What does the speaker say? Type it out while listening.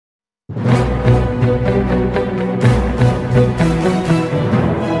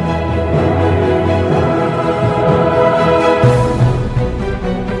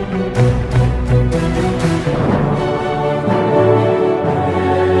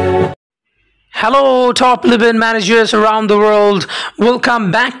Hello, top 11 managers around the world.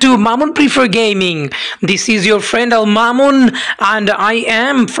 Welcome back to Mamun Prefer Gaming. This is your friend Al Mamun and I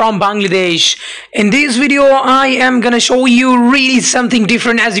am from Bangladesh. In this video, I am gonna show you really something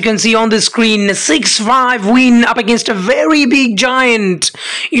different. As you can see on the screen, 6-5 win up against a very big giant.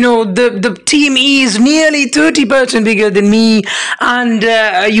 You know, the team is nearly 30% bigger than me, and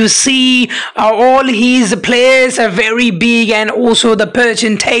you see all his players are very big, and also the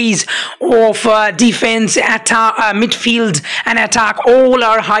percentage of defense, attack, midfield and attack all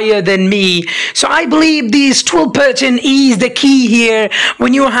are higher than me. So I believe this 12% is the key here.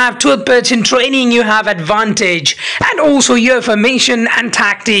 When you have 12% training, you have advantage, and also your formation and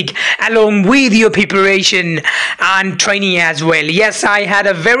tactic along with your preparation and training as well. Yes, I had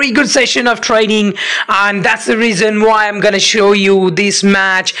a very good session of training, and that's the reason why I'm gonna show you this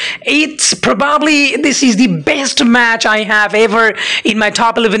match. It's probably this is the best match I have ever in my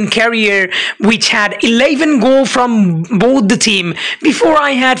top 11 career, which had 11 goals from both the team. Before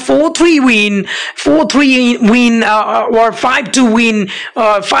I had 4-3 win, 4-3 win, or 5-2 win,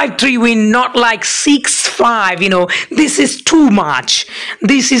 5-3 win, not like 6-5. You know, this is too much.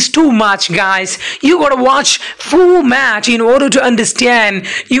 This is too much, guys. You gotta watch full match in order to understand.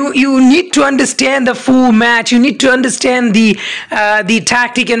 You need to understand the full match. You need to understand the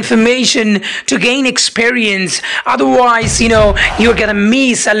tactic information to gain experience. Otherwise, you know, you're gonna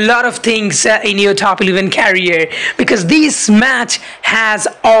miss a lot of things in your top 11 career, because this match has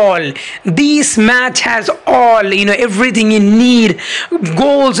all. This match has all, you know, everything you need.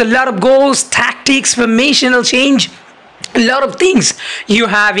 Goals, a lot of goals, tactics, formational change, a lot of things you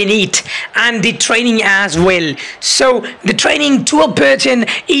have in it, and the training as well. So the training 12%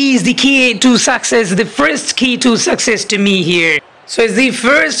 is the key to success, the first key to success to me here. So it's the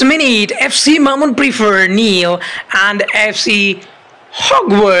first minute, FC Mamun Prefer nil and FC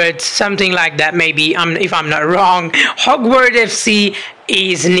Hogwarts, something like that, maybe, if I'm not wrong. Hogwarts FC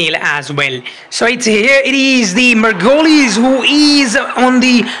is nil as well. So it's here, it is the Margolis who is on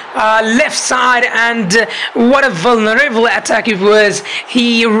the left side, and what a vulnerable attack it was.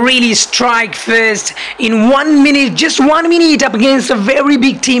 He really strike first in 1 minute, just 1 minute, up against a very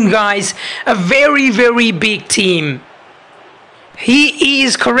big team, guys. A very big team. He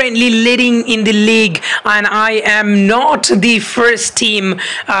is currently leading in the league, and I am not the first team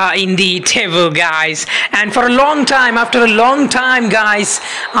in the table, guys. And for a long time, after a long time, guys,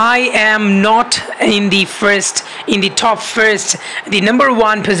 I am not in the top first, the number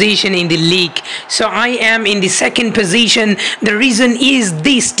 1 position in the league. So I am in the second position. The reason is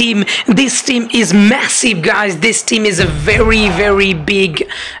this team. This team is massive, guys. This team is a very big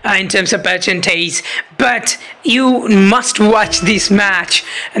in terms of percentage. But you must watch this match,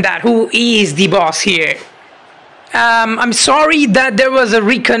 and that who is the boss here. I'm sorry that there was a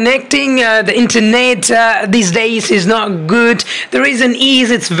reconnecting. The internet these days is not good. The reason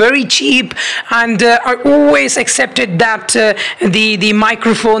is it's very cheap, and I always accepted that the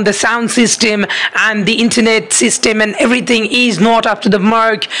microphone, the sound system, and the internet system and everything is not up to the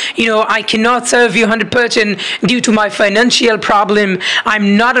mark. You know, I cannot serve you 100% due to my financial problem.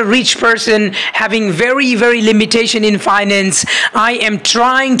 I'm not a rich person, having very limitation in finance. I am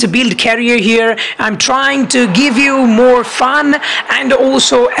trying to build career here. I'm trying to give you more fun, and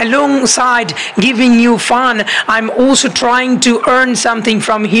also alongside giving you fun, I'm also trying to earn something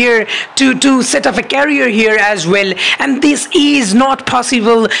from here to set up a career here as well, and this is not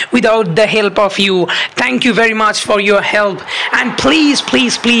possible without the help of you. Thank you very much for your help, and please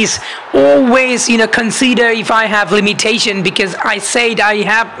always, you know, consider if I have limitation, because I said I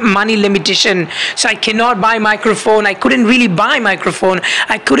have money limitation, so I cannot buy microphone. I couldn't really buy microphone.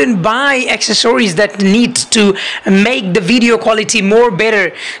 I couldn't buy accessories that need to make the video quality more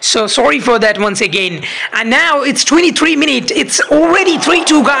better. So sorry for that once again. And now it's 23 minutes. It's already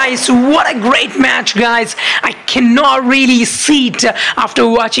 3-2, guys. What a great match, guys. I cannot really sit after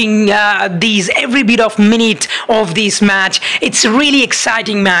watching these every bit of minute of this match. It's a really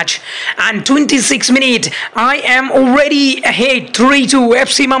exciting match. And 26 minutes, I am already ahead, 3-2.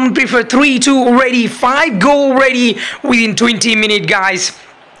 FC Mamun Prefer 3-2 already, 5 goal already within 20 minutes, guys.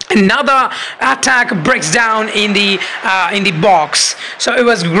 Another attack breaks down in the box. So it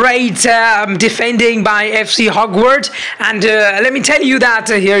was great defending by FC Hogwarts, and let me tell you that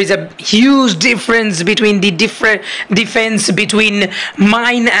here is a huge difference between the defense between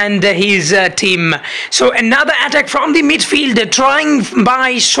mine and his team. So another attack from the midfield, trying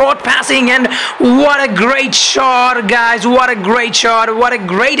by short passing, and what a great shot, guys. What a great shot. What a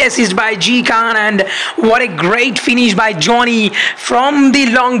great assist by G Khan, and what a great finish by Johnny from the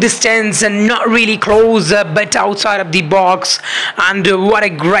long distance and not really close, but outside of the box. And what a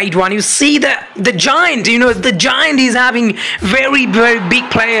great one. You see the giant, the giant is having very, very big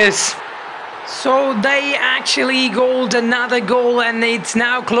players. So they actually goaled another goal, and it's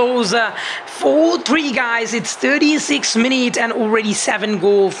now close, 4-3, guys. It's 36 minutes and already 7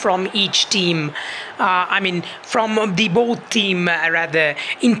 goals from each team. From the both team, rather.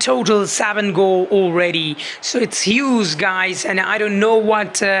 In total, 7 goals already. So it's huge, guys, and I don't know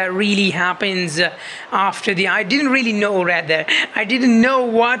what really happens after I didn't really know, rather. I didn't know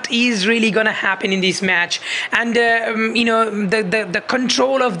what is really gonna happen in this match, and the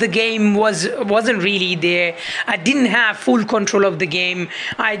control of the game wasn't really there. I didn't have full control of the game.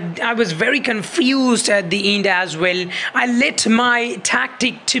 I was very confused at the end as well. I let my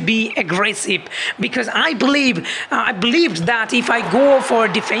tactic to be aggressive because I believed that if I go for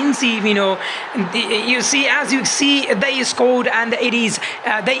defensive, as you see, they scored, and it is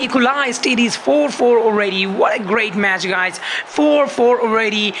they equalized. It is 4-4 already. What a great match, guys. 4-4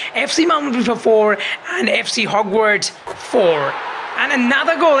 already. FC Mount for 4 and FC Hogwarts 4. And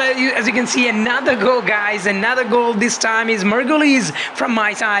another goal, as you can see, another goal, guys. Another goal. This time is Margulies from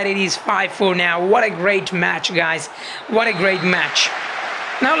my side. It is 5-4 now. What a great match, guys. What a great match.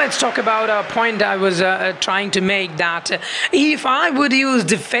 Now let's talk about a point I was trying to make, that if I would use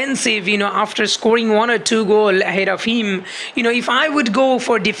defensive, after scoring 1 or 2 goals ahead of him, if I would go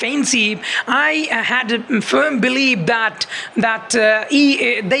for defensive, I had a firm belief that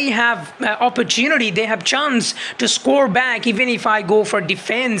they have opportunity, they have chance to score back even if I go for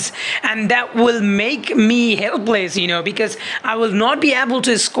defense, and that will make me helpless, because I will not be able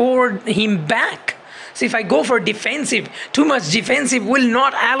to score him back. So if I go for defensive, too much defensive will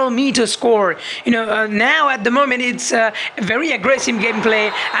not allow me to score. Now at the moment it's a very aggressive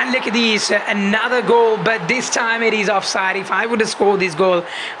gameplay, and look at this, another goal, but this time it is offside. If I would score this goal,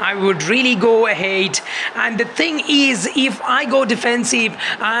 I would really go ahead. And the thing is, if I go defensive,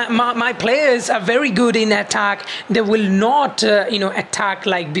 my players are very good in attack. They will not, attack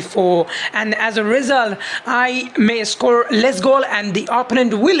like before, and as a result, I may score less goal, and the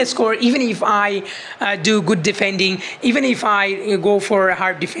opponent will score even if I do good defending, even if I go for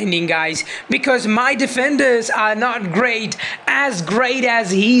hard defending, guys, because my defenders are not great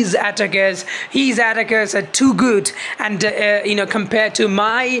as his attackers. His attackers are too good, and compared to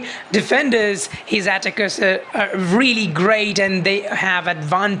my defenders, his attackers are really great, and they have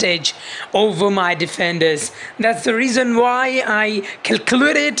advantage over my defenders. That's the reason why I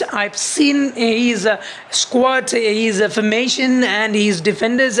calculated. I've seen his squad, his formation, and his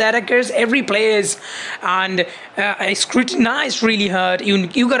defenders, attackers, every players, and I scrutinized really hard.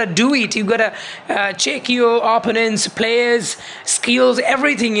 You gotta do it. You gotta check your opponent's players, skills,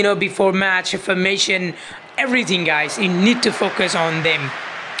 everything, before match formation, everything, guys. You need to focus on them.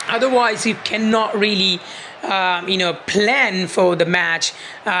 Otherwise, you cannot really plan for the match,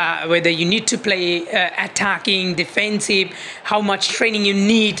 whether you need to play attacking, defensive, how much training you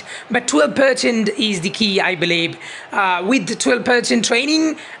need. But 12% is the key, I believe. With the 12%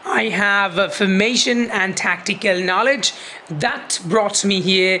 training, I have formation and tactical knowledge that brought me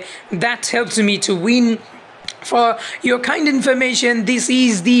here, that helps me to win. For your kind information, this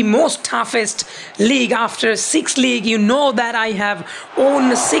is the most toughest league. After 6 league, you know that I have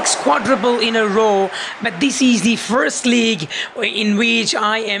won 6 quadruple in a row, but this is the first league in which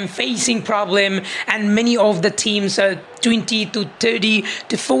I am facing problem, and many of the teams are 20 to 30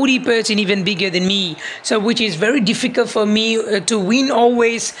 to 40% even bigger than me, so which is very difficult for me to win.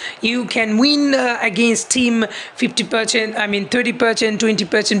 Always you can win against team 50%, 30%,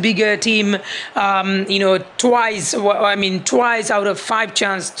 20% bigger team, twice out of 5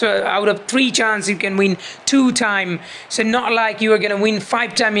 chance, out of 3 chance you can win 2 times. So not like you are gonna win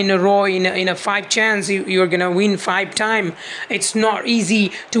 5 times in a row in a 5 chance you are gonna win 5 times. It's not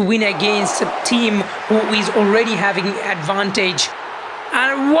easy to win against a team who is already having advantage.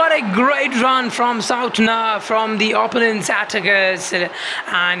 And what a great run from Sautna, from the opponent's attackers,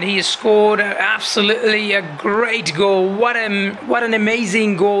 and he scored absolutely a great goal. What an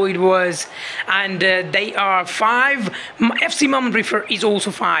amazing goal it was. And they are 5. FC Mount Prefer is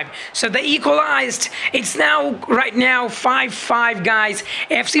also 5, so they equalized. It's now right now 5-5, guys.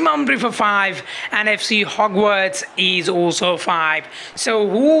 FC Mount Prefer 5 and FC Hogwarts is also 5. So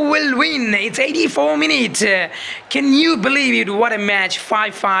who will win? It's 84 minutes. Can you believe it? What a match.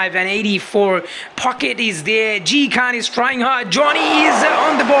 5'5" and 84. Pocket is there. G Khan is trying hard. Johnny is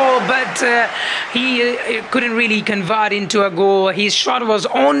on the ball, but he couldn't really convert into a goal. His shot was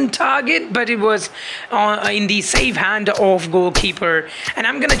on target, but it was in the safe hand of goalkeeper. And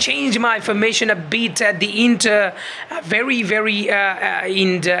I'm gonna change my formation a bit at the Inter. Very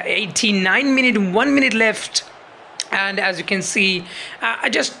in the 89 minute, 1 minute left. And as you can see, I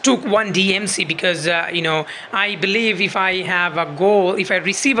just took one DMC because you know, I believe if I have a goal, if I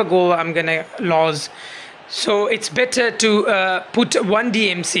receive a goal, I'm gonna lose. So it's better to put one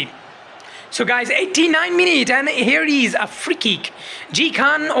DMC. So guys, 89 minutes, and here is a free kick. G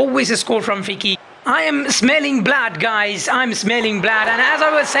Khan always score from free kick. I am smelling blood, guys. I'm smelling blood. And as I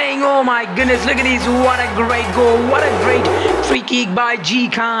was saying, oh my goodness, look at this. What a great goal. What a great free kick by G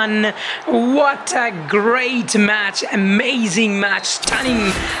Khan. What a great match. Amazing match.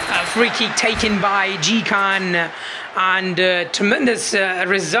 Stunning free kick taken by G Khan. And tremendous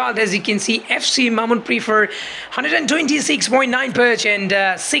result. As you can see, FC Mamun Prefer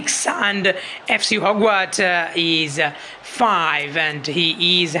 126.9% 6, and FC Hogwarts is 5, and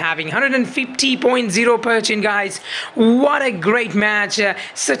he is having 150.0%, guys. What a great match.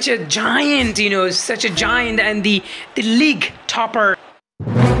 Such a giant, you know, such a giant, and the league topper.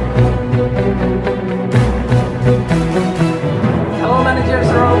 Hello managers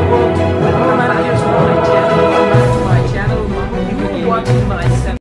around the world.